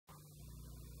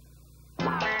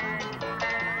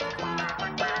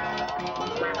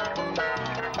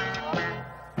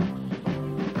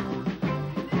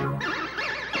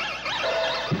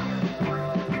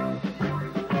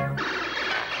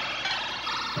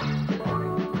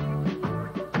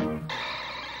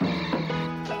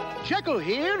Jeckle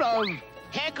here of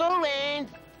Heckle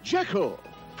and Jeckle.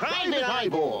 Private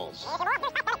Eyeballs.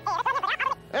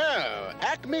 Oh,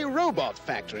 Acme Robot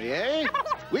Factory, eh?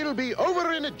 We'll be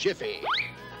over in a jiffy.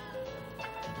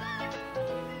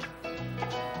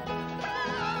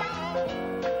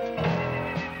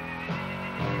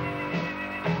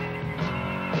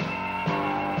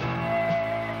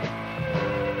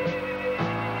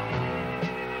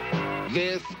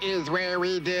 This is where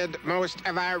we did most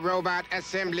of our robot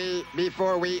assembly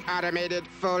before we automated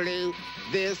fully.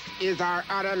 This is our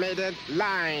automated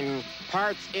line.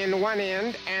 Parts in one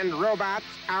end and robots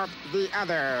out the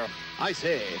other. I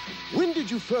say, when did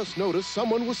you first notice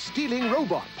someone was stealing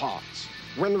robot parts?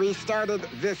 When we started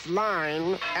this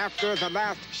line after the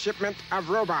last shipment of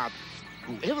robots.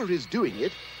 Whoever is doing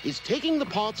it is taking the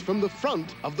parts from the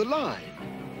front of the line.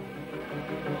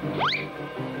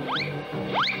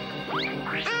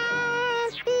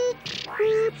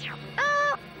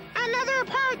 Oh, another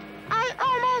part! I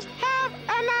almost have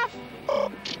enough!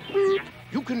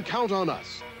 You can count on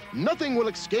us. Nothing will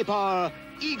escape our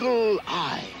eagle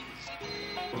eyes.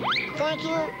 Thank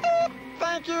you.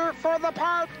 Thank you for the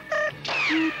part.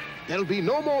 There'll be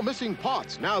no more missing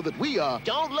parts now that we are...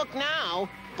 Don't look now,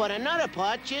 but another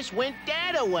part just went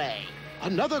dead away.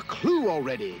 Another clue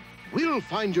already. We'll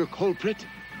find your culprit.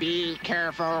 Be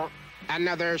careful.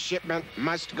 Another shipment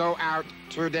must go out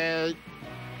today.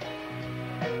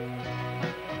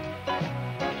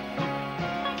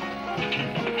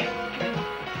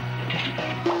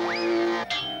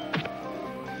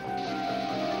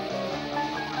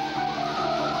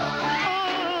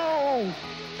 Oh!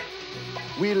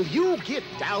 Will you get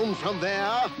down from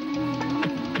there?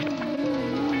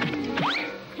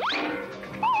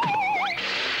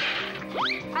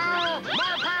 Oh,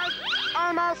 more parts!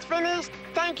 Almost finished.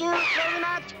 Thank you very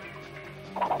much.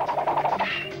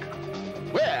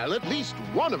 Well, at least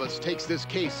one of us takes this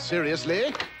case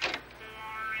seriously.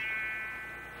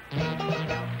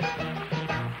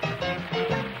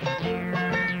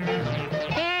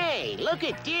 Hey, look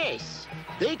at this.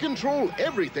 They control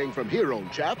everything from here,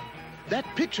 old chap. That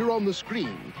picture on the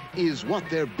screen is what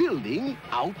they're building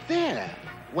out there.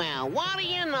 Well, what do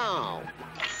you know?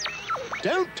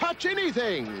 Don't touch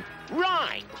anything.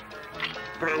 Right.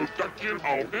 Production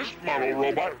of this model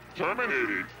robot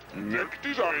terminated. Next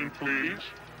design, please.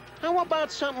 How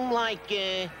about something like,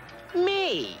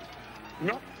 me?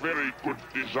 Not very good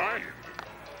design.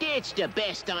 That's the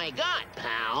best I got,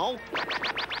 pal.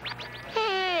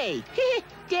 Hey,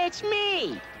 that's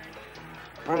me.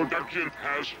 Production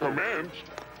has commenced.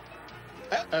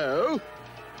 Uh-oh.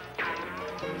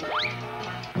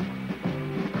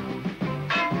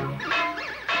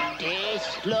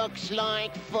 This looks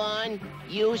like fun.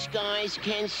 You guys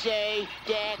can say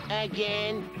that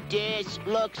again. This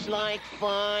looks like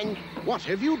fun. What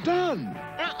have you done?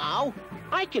 Uh-oh,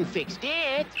 I can fix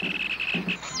that.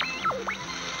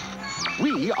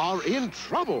 We are in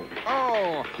trouble.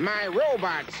 Oh, my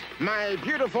robots, my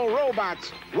beautiful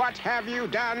robots. What have you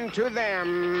done to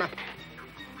them?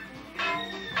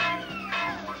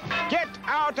 Get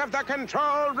out of the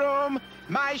control room.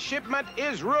 My shipment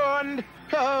is ruined.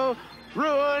 Oh,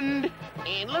 ruined.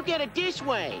 And look at it this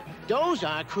way. Those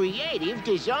are creative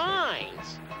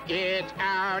designs. Get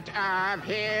out of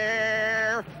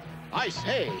here. I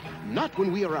say, not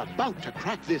when we are about to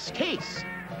crack this case.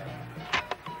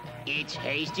 It's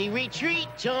hasty retreat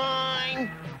time.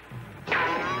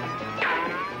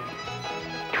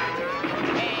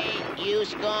 Hey, you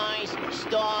guys,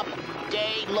 stop.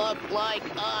 They look like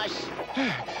us.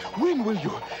 When will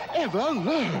you ever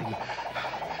learn?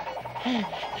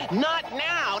 Not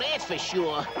now, that's for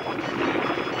sure.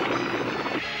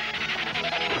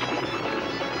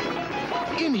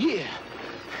 In here.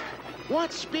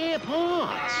 What spare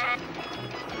parts?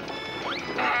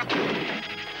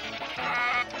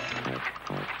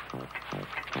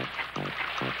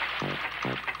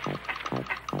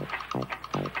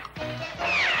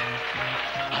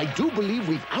 I do believe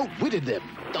we've outwitted them.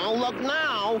 Don't look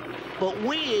now, but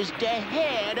we is the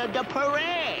head of the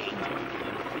parade.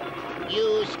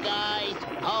 You guys,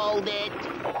 hold it.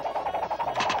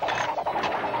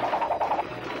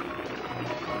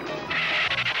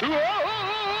 Whoa!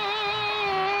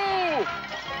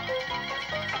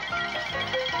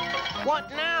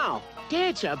 What now?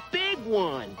 That's a big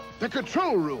one. The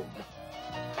control room.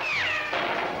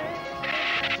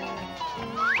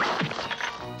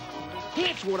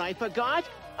 That's what I forgot.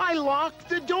 I locked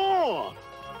the door.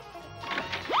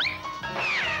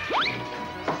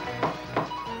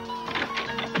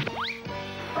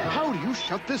 How do you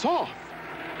shut this off?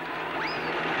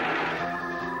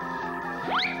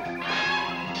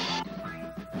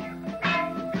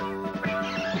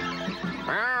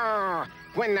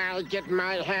 When I get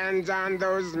my hands on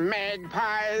those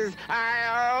magpies,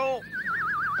 I'll...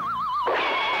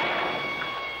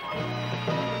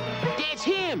 That's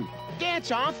him!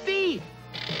 That's our thief!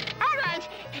 All right,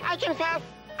 I confess.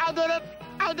 I did it.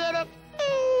 I did it.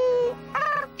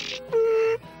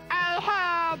 I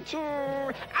had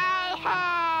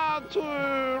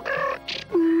to.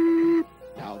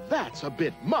 Now that's a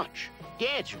bit much.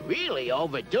 That's really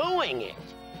overdoing it.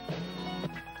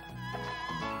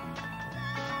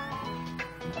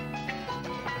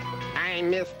 I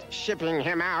missed shipping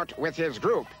him out with his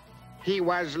group. He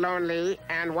was lonely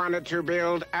and wanted to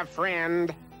build a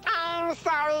friend. I'm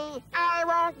sorry. I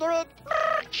won't do it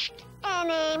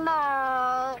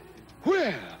anymore.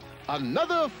 Well,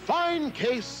 another fine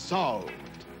case solved.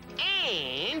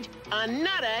 And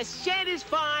another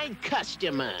satisfied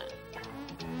customer.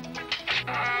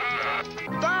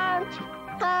 Don't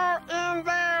go in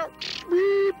there.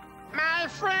 Beep. My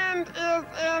friend is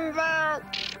in there.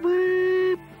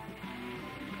 Beep.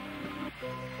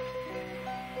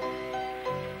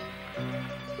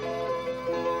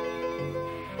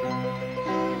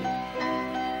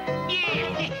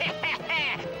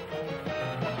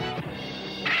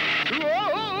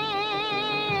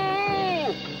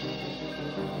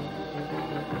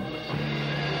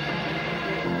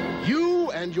 You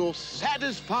and your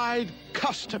satisfied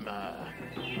customer.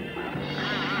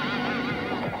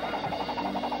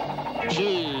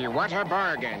 Gee, what a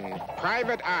bargain.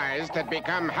 Private eyes that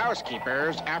become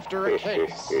housekeepers after a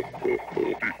case.